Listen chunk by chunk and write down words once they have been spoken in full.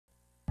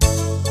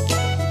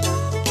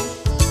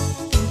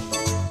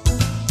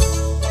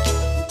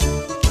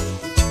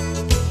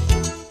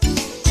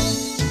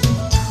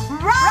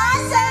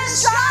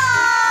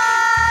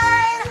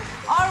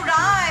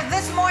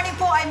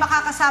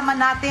kasama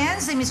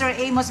natin si Mr.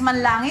 Amos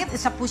Manlangit.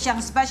 Isa po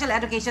siyang special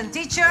education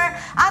teacher.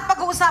 At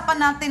pag-uusapan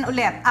natin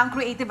ulit ang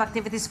Creative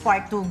Activities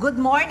Part 2. Good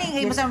morning,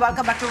 Amos, and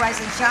welcome back to Rise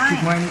and Shine.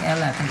 Good morning,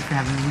 Ella. Thanks for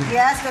having me.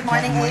 Yes, good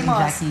morning, Good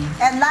morning, Amos. Jackie.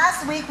 And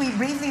last week, we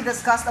briefly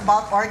discussed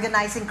about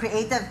organizing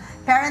creative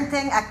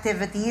parenting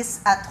activities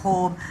at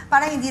home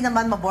para hindi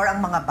naman mabore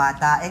ang mga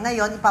bata.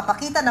 Ngayon,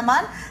 ipapakita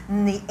naman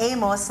ni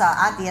Amos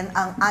sa atin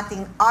ang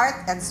ating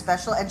art and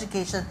special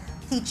education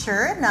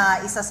teacher na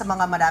isa sa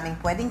mga maraming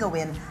pwedeng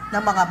gawin ng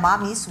mga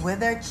mommies with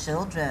their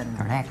children.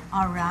 Correct.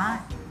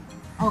 Alright.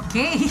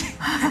 Okay.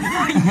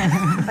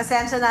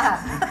 Pasensya na.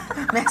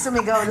 May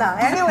sumigaw lang.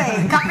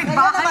 Anyway, Kapitbahay.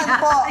 ngayon naman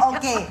po,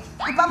 okay.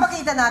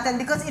 Ipapakita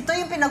natin because ito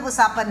yung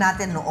pinag-usapan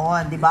natin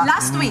noon, di ba?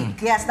 Last week.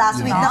 Yes,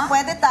 last week. Yeah. Na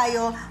pwede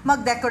tayo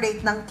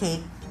mag-decorate ng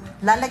cake,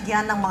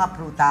 lalagyan ng mga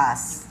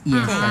prutas. Yes,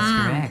 Okay. that's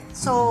correct.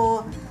 So,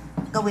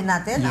 gawin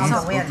natin. Yes,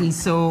 Ang gawin. okay,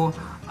 so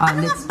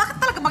Bakit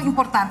talaga bang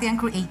importante ang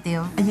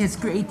creative? yes,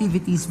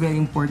 creativity is very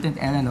important,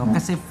 Ella, no?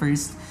 Kasi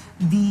first,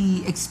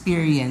 the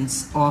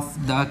experience of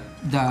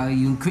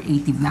yung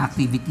creative na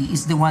activity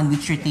is the one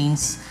which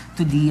retains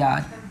to the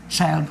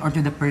child or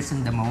to the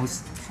person the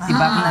most. Diba,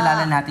 kung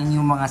nalala natin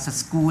yung mga sa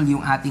school,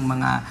 yung ating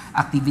mga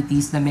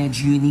activities na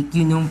medyo unique,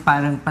 yun yung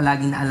parang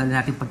palaging naalala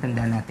natin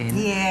pagtanda natin.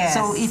 Yes.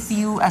 So if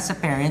you as a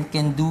parent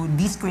can do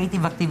these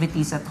creative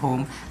activities at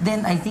home,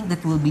 then I think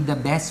that will be the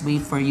best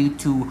way for you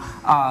to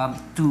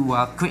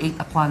create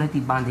a quality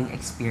bonding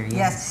experience.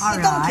 Yes. Alright.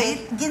 Itong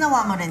cake,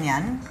 ginawa mo rin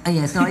yan?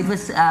 Yes, no, it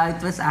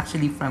was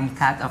actually from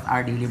Kat of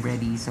Our Daily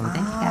Bready. So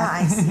thank you, Kat.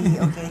 I see.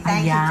 Okay.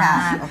 Thank you,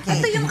 Kat. Okay.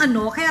 Ito yung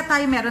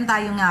kaya meron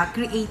tayong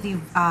creative,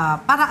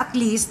 para at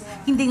least,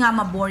 hindi nga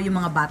mabore yung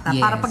mga bata. Yes.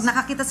 Para pag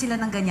nakakita sila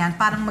ng ganyan,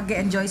 parang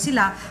mag-enjoy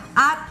sila.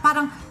 At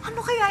parang, ano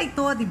kaya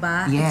ito, di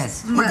ba?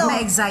 Yes.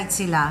 Ma-excite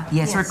sila.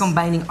 Yes, Yes. we're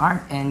combining art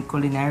and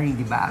culinary,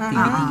 di ba?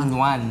 Activity in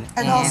one.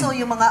 And also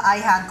yung mga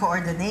eye-hand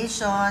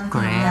coordination.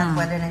 Correct. Yan,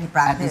 pwede na at the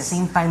i-practice.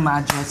 same time,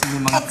 ma-address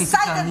yung mga physical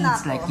Excited na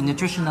needs, ako. like yung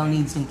nutritional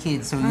needs in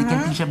kids. So you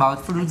can teach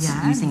about fruits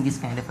Ayan. using this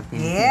kind of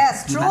activity.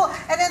 Yes, Di true. ba?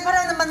 And then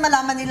para naman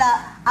malaman nila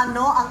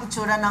ano ang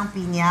itsura ng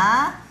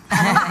pinya,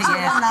 anong itsura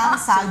Yes. ng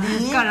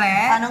saging,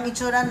 Correct. anong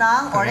itsura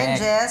ng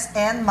Correct. oranges,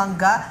 and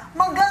mangga.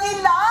 Manggang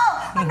ilaw!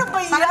 Ano ba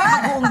yan? Sana may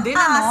bagoong din,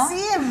 ano?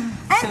 Asim!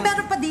 And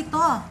meron pa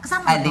dito.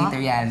 Kasama ba to?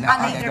 Later yan. Later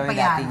pa Gagawin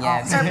yan. natin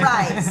yan. Okay.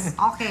 Surprise!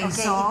 Okay,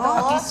 Okay, so... ito.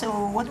 Okay, so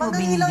what we'll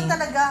be Manggang ilaw needing...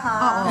 talaga, ha?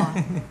 Oo.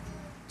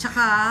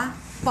 Tsaka,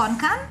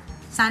 poncan,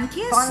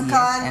 sunkiss.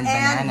 Poncan. Yes, and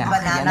and banana.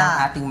 banana. Yan ang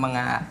ating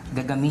mga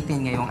gagamitin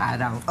ngayong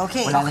araw.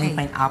 Okay. Wala lang Okay. yung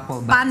pineapple.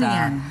 But, Paano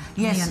yan?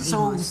 Yes, Ngayon, so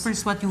Amos.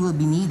 first what you will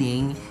be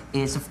needing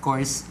is of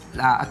course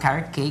a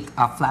carrot cake,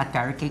 a flat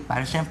carrot cake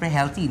para syempre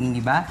healthy,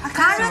 di ba?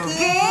 Carrot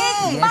cake!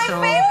 Yes, My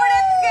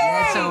favorite cake!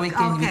 Yeah, so we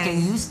can Okay.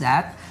 use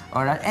that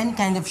or any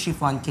kind of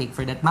chiffon cake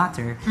for that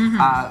matter.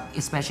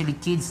 Especially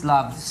kids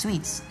love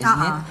sweets,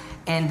 isn't it?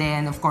 And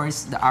then of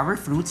course our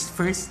fruits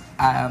first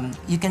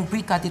you can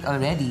pre-cut it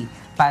already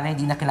para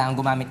hindi na kailangan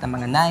gumamit ng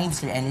mga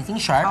knives or anything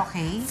sharp.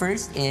 Okay.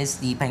 First is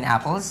the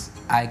pineapples.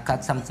 I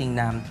cut something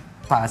na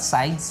pa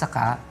side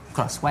saka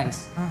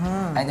crosswise.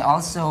 And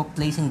also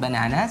placing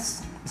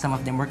bananas. Some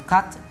of them were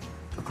cut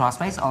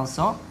crosswise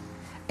also.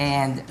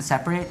 And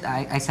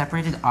I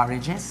separated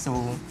oranges. So,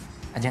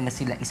 andyan na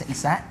sila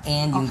isa-isa.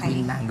 And yung Okay.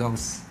 green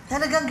mangoes.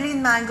 Talagang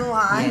green mango,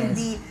 ha?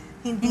 Yes.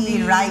 Hindi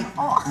ripe.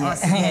 Oh,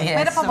 Yes,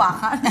 pwede pa so-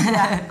 bakan.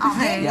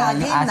 Okay. Yeah,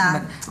 game yung na.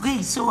 asim. Okay,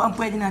 so ang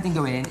pwede natin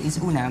gawin is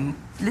una,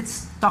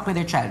 let's talk with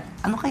our child.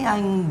 Ano kaya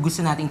yung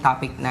gusto nating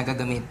topic na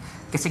gagamit?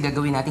 Kasi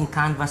gagawin natin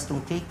canvas tong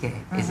cake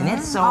isn't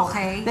it? So,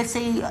 Okay. let's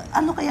say,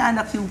 ano kaya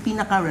anak yung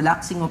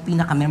pinaka-relaxing o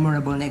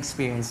pinaka-memorable na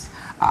experience?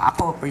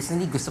 Ako,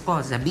 personally, gusto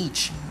ko sa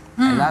beach.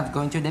 I love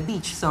going to the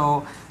beach.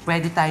 So,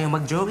 pwede tayo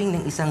mag-drawing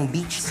ng isang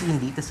beach scene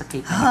dito sa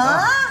cake na ito.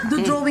 Okay.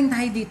 Do-drawing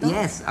tayo dito?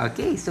 Yes,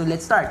 okay. So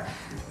let's start.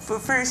 For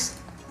first,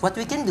 what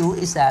we can do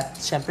is that,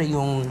 syempre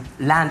yung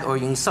land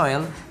or yung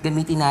soil,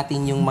 gamitin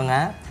natin yung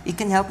mga, you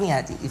can help me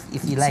out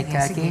if you like,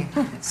 Sige, okay?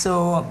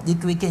 So,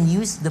 we can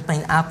use the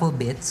pineapple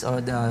bits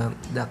or the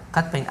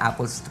cut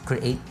pineapples to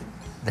create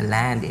the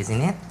land,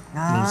 isn't it?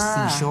 Yung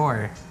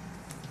seashore.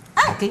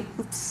 Okay,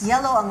 oops.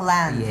 Yellow ang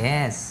land.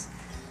 Yes.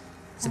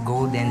 It's a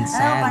golden Ano,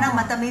 sand. parang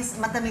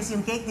matamis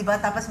yung cake, di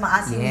ba? Tapos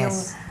maasim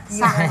Yes.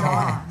 yung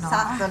ano,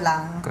 sakto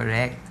lang.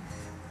 Correct.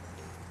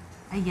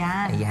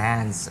 Ayan.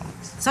 Ayan.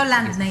 So,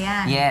 land na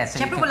yan. Yes, so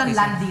Siyempre you can walang place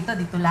land dito,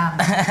 dito lang.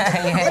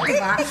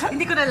 Diba?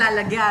 Hindi ko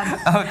nalalagyan.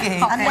 Okay.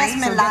 Unless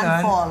may So,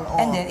 landfall. ganon.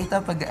 And then,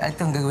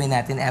 itong gagawin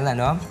natin, Ella,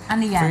 no?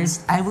 Ano yan?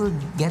 First, I will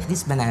get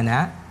this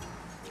banana,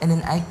 and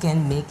then I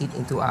can make it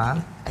into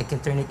I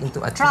can turn it into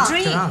a Trunk.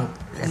 Tree.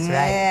 That's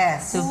right.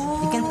 Yes. So,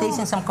 you can place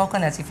in some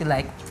coconuts if you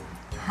like.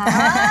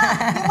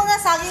 Yung mga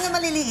saging na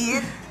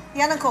maliliit,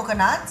 yan ang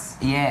coconuts?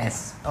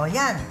 Yes. O,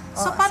 yan.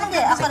 So, paano sige,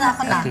 gagawin?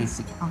 ako na. Okay,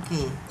 sige.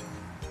 Okay.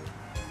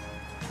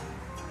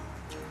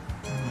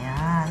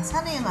 Yan.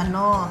 Sana yung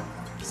ano?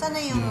 Sana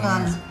yung...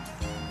 Yes.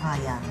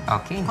 yan.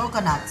 Okay.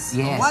 Coconuts.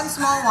 Yes. One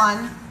small one.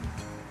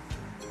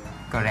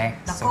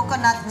 Correct. The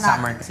coconut nut.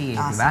 Summer kasi,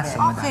 di ba? sige. So,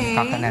 madaming Okay.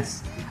 coconuts.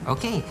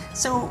 Okay.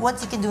 So, what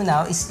you can do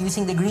now is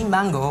using the green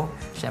mango.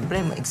 Siyempre,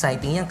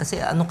 exciting yan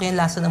kasi ano kaya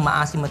lasa ng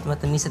maasim at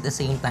matamis at the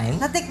same time?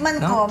 Natikman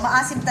No? ko,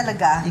 maasim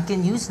talaga. You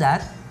can use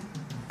that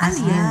as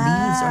Ano the yan?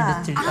 leaves or the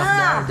tree Ako,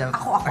 or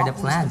the ako,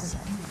 plants.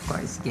 Of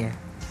course, yeah.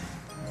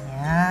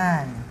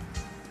 Yan.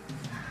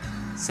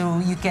 So,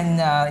 you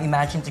can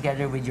imagine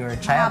together with your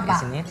child, Mahaba.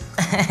 isn't it?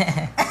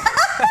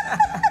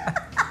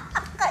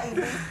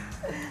 Kainin.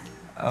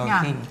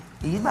 Okay.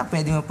 Iba,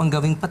 pwede mo pang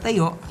gawing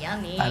patayo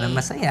Yummy. para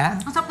masaya.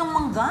 Ang sarap ng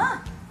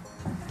mangga.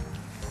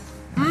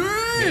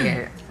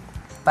 There.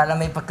 Para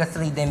may pagka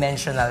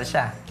three-dimensional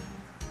siya.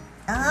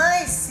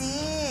 I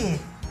see.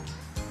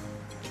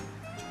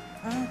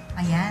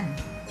 Ayan.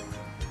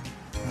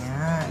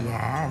 Yan.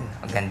 Yan.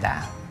 Ang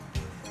ganda.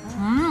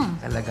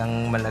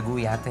 Talagang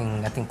malago yata yung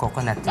ating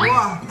coconut.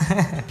 Wow.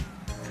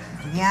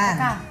 Yan.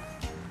 Teka.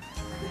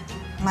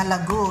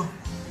 Malago.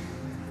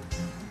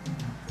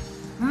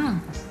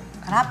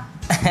 Sarap.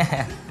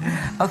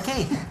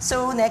 Okay,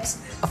 so next,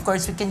 of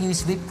course, we can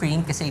use whipped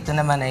cream kasi ito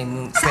naman ay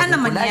Saan pwedeng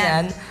naman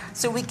kulayan.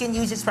 So we can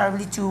use this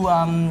probably to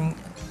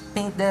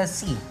paint the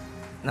sea.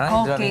 No?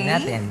 Yung drawing Okay.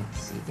 natin.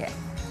 Sige.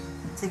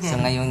 Sige. So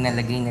ngayon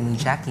nalagay na ni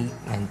Jackie,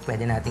 and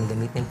pwede natin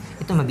gamitin.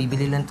 Ito,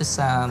 mabibili lang to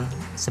sa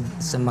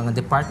mga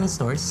department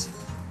stores.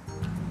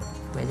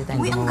 Pwede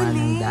tayong Uy, ang gumawa ng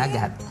galing.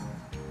 dagat.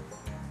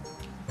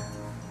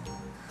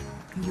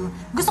 Yun.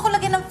 Gusto ko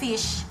lagyan ng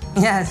fish.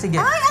 Yeah, sige.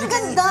 Ay, ang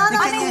ganda You ng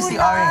can use the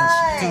kulay. orange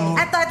to...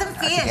 Itong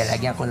fish. Sige,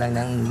 lagyan ko lang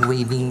ng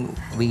waving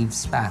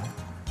waves pa.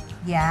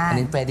 And Yan.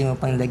 then pwede mo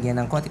pang lagyan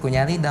ng konti.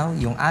 Kunyari daw,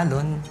 yung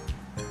alon,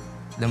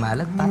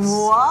 lumalagpas.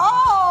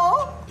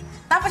 Wow!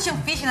 Tapos yung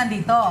fish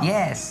nandito.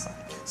 Yes.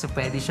 So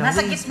pwede siyang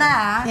Nasa waves. gitna,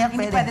 ha? Yeah,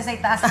 Hindi pwede sa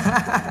itaas.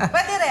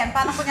 Pwede rin.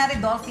 Parang kunyari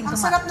dolphin. Ang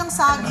sarap ng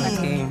saging.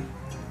 Okay.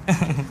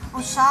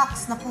 Oh,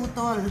 shucks,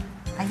 naputol.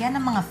 Ayan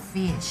ang mga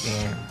fish.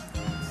 Yeah.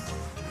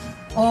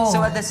 Oh.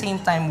 So at the same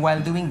time, while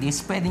doing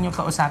this, pwede nyo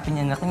kausapin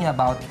niya na kung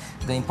about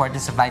the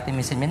importance of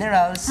vitamins and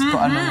minerals,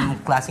 kung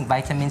anong klaseng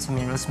vitamins and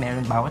minerals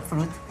meron bawat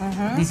fruit.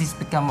 This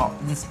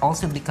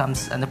also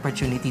becomes an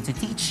opportunity to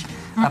teach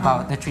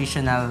about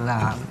nutritional,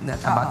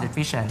 about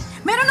nutrition.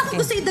 Meron ako Okay.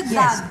 gusto idagdag.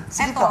 Yes.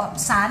 Sige Eto, po.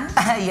 sun.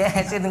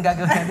 Yes, yun ang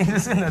gagawin natin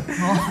susunod.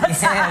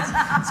 Yes.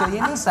 So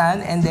yan yung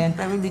sun, and then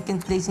probably we can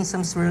place in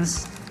some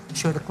swirls to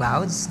show the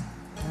clouds.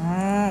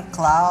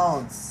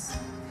 Clouds.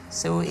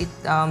 So it,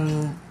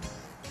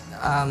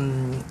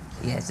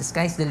 yes, the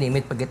sky's the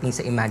limit pagdating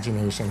sa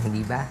imagination,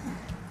 hindi ba?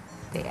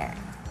 There.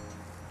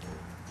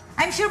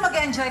 I'm sure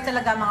mag-enjoy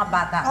talaga mga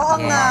bata. Oo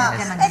Yes. nga.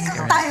 Yan ang Eh,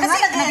 ganito. tayo nga Kasi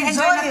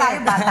nag-enjoy na tayo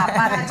bata pa, di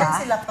ba? Nandiyan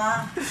sila pa.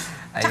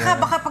 Tsaka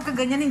Ayun. baka pagka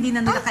ganyan, hindi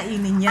na nila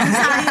kainin yan.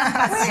 Sayang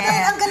kasi.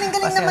 Wait, ang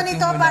galing-galing naman Paselfie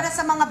ito muna. para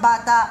sa mga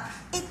bata.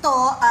 Ito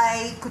ay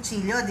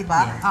kutsilyo, di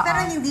ba? Yes. Pero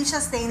hindi siya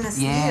stainless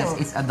Yes, steel.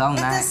 it's a dull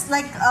It knife. is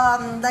like,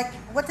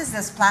 what is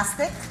this,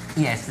 plastic?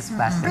 Yes, it's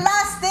plastic.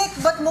 Plastic,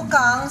 but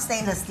mukhang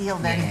stainless steel.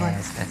 Very good.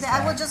 Yes, that's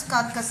I will right. just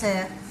cut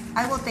kasi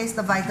I will taste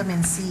the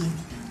vitamin C.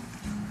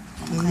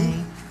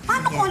 Okay.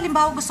 Paano kung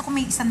halimbawa gusto ko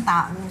may isang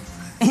tao?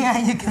 Yeah,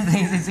 you can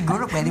place it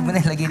siguro. Pwede mo na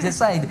ilagay sa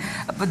side.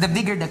 But the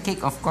bigger the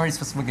cake, of course,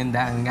 mas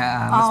magandang,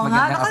 Oo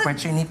nga. Naku,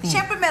 opportunity.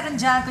 Siyempre meron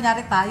dyan.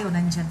 Kunyari tayo,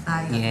 nandyan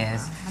tayo.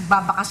 Yes.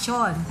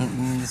 Nagbabakasyon.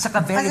 Saka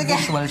very Sige.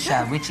 visual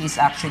siya, which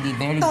is actually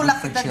very good Tulak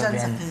for kita dyan sa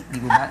children. cake. Di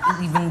ba?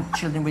 Even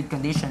children with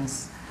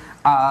conditions,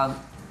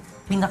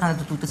 pinaka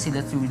natututo sila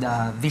through the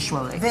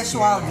visual experience.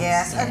 Visual,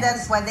 yes. And then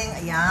pwedeng,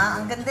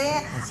 ang ganda.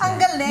 Ang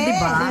galing.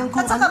 Diba?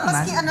 At saka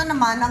maski ano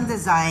naman ang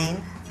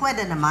design,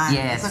 pwede naman.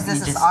 Yes, Because you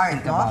this is just art,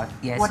 think no? about-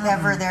 yes.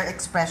 Whatever their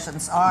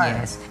expressions are.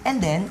 Yes. And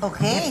then,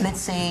 Okay. if let's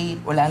say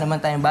wala naman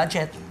tayong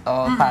budget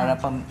para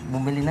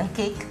bumili ng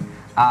cake,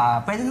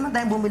 pwede naman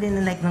tayong bumili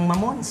ng ng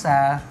mamon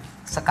sa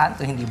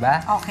kanto, hindi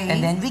ba? Okay. And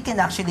then we can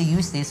actually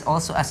use this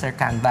also as our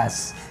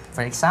canvas.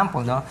 For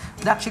example, no,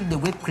 actually the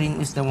whipped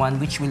cream is the one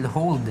which will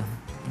hold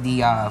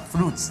the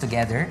fruits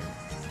together.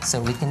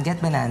 So we can get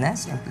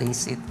bananas and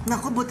place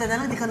Naku, buta na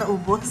lang, di ka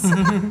naubos.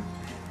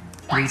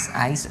 place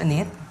ice on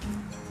it.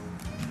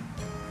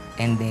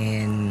 And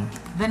then,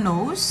 The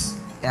nose.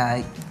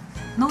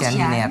 Nose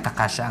hindi yan? na yata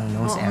kasha ang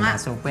nose, Oo Ella. nga.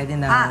 So pwede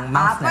na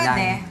mouth na pwede.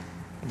 lang.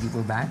 Hindi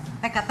po ba?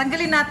 Teka,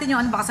 tanggalin natin yung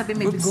ano, baka sabihin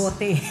may Oops.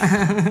 bigote.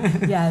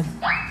 Yan.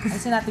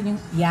 Alisin natin yung,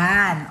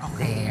 yan.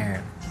 Okay. There.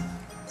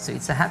 So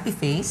it's a happy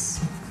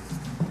face.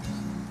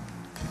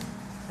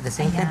 At the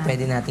same time, Ayan.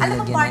 pwede natin Alam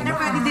mo, lagyan partner, ng...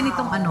 pwede din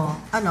itong ano.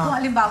 Ano? Kung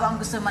halimbawa ang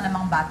gusto mo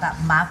namang bata,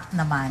 math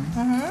naman.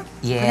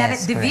 Yes, Kunyari,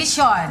 correct.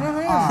 division.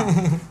 Oh.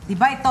 Di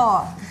ba ito?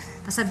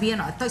 Sasabihin,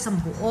 ito isang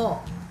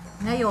buo.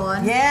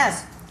 Ngayon,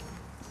 Yes.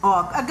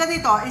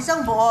 Ganito,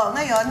 isang buo.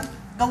 Ngayon,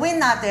 gawin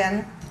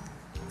natin,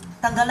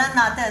 tanggalan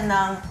natin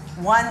ng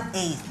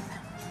 1/8.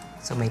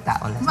 So may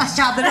tao na.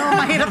 masyado naman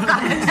mahirap ka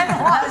ganyan.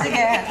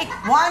 Sige,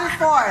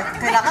 1/4.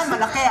 Kailangan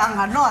malaki ang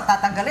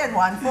tatanggalin,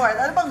 1/4.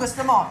 Ano bang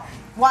gusto mo?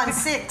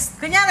 1/6.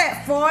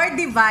 Kunyari, 4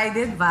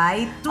 divided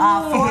by 2.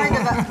 4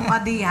 O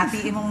di,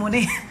 hatiin mo muna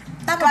yun.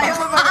 Tama Kaya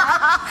mo ba?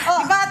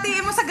 Di ba,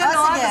 hatiin mo sa gano'n,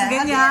 sige, tapos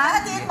ganyan.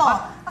 hatiin mo.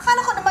 Akala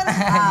ko naman,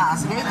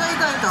 sige,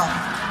 ito.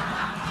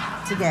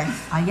 Sige.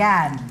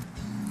 Ayan.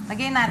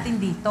 Lagyan natin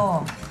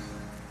dito.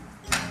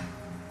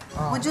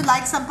 Would you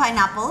like some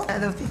pineapple?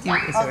 I don't think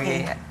it's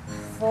Okay. okay.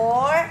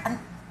 4.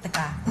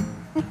 Teka.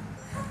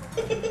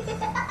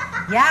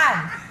 Yan.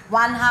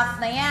 1/2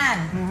 na yan.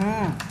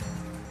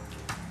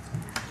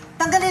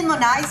 Tanggalin mo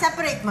na,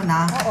 i-separate mo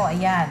na. Oo,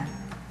 ayan.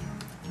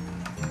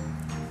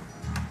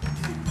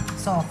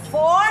 So,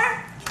 4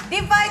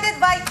 divided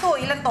by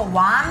 2. Ilan to?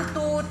 1,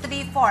 2,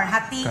 3, 4.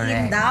 Hatiin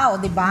Correct. daw,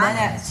 di ba?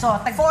 Then, So,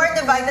 4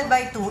 divided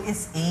by 2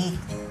 is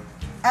 8.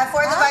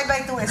 4 divided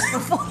by 2 is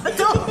 2.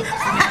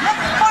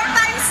 4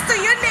 times 2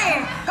 yun eh.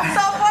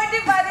 So, 4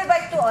 divided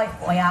by 2.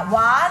 O, yeah,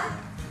 1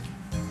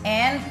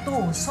 and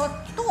 2. So,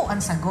 2 ang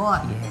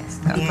sagot.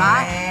 Yes. Diba?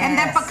 Yes. And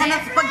then,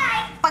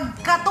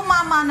 pagka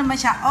tumama naman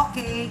siya,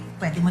 okay,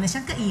 pwede mo na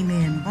siyang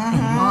kainin.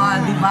 Oh,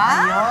 diba?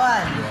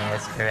 Ayun.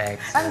 Yes, correct.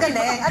 Ang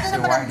galing. Ano So,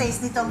 naman ang warm.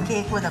 taste nitong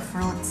cake with the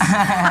fruits?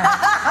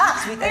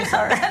 Sweet and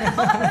sour.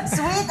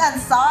 Sweet and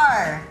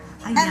sour.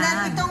 And then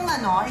Ayan. itong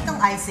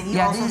icing,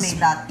 you also this is- made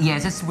that.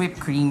 Yes, it's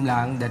whipped cream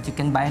lang that you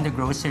can buy in the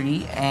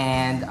grocery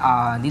and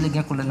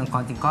nilagyan ko lang ng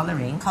konting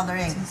coloring.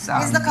 Coloring. Since,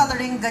 Is the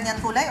coloring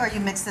ganyan kulay or you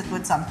mixed it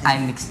with something?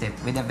 I mixed it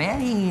with a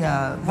very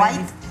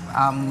White?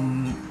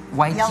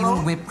 white Yellow?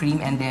 yung whipped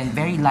cream and then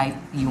very light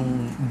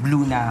yung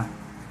blue na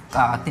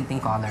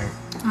tinting color.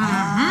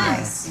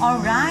 Nice.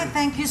 Alright,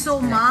 thank you so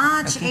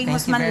much, Okay,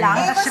 Amos thank you very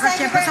Manlangit. much. At saka Thank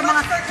you syempre very sa mga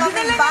much for coming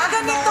dinala back, niya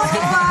ganito, no? di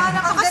ba? Ang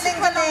Nakakasika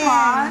galing-galing.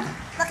 naman.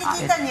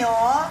 Nakikita nyo?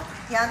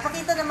 Yan,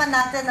 pakita naman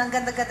natin ang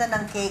ganda-ganda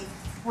ng cake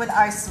with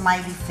our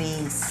smiley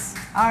face.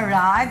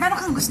 Alright, meron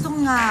kang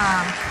gustong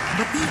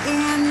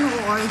batiin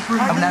or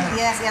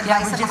Yes, yeah,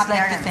 i-advise we'd sa just mga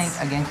like to parents. thank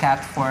again Kat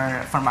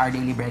from Our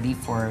Daily Bready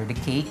for the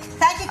cake.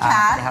 Thank you, Kat.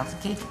 For the healthy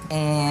cake.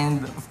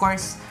 And of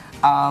course,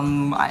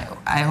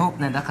 I hope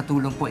na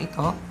nakatulong po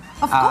ito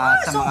Of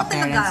course, sa oo, mga talaga.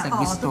 parents na Oo,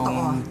 gustong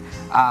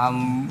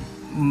totoo.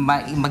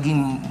 maging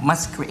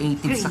mas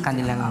creative sa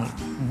kanilang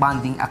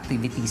bonding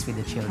activities with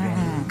the children.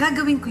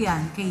 Gagawin ko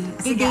yan kay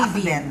Sige, ako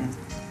David. din.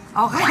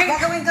 Okay.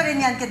 Gagawin ko rin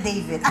yan kay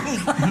David. Ay,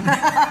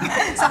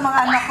 sa mga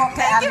anak ko,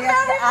 kay Thank you Abby at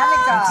very kay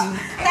Anika. much.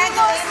 Thank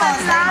you, Amos Amos.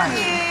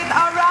 Manlangit.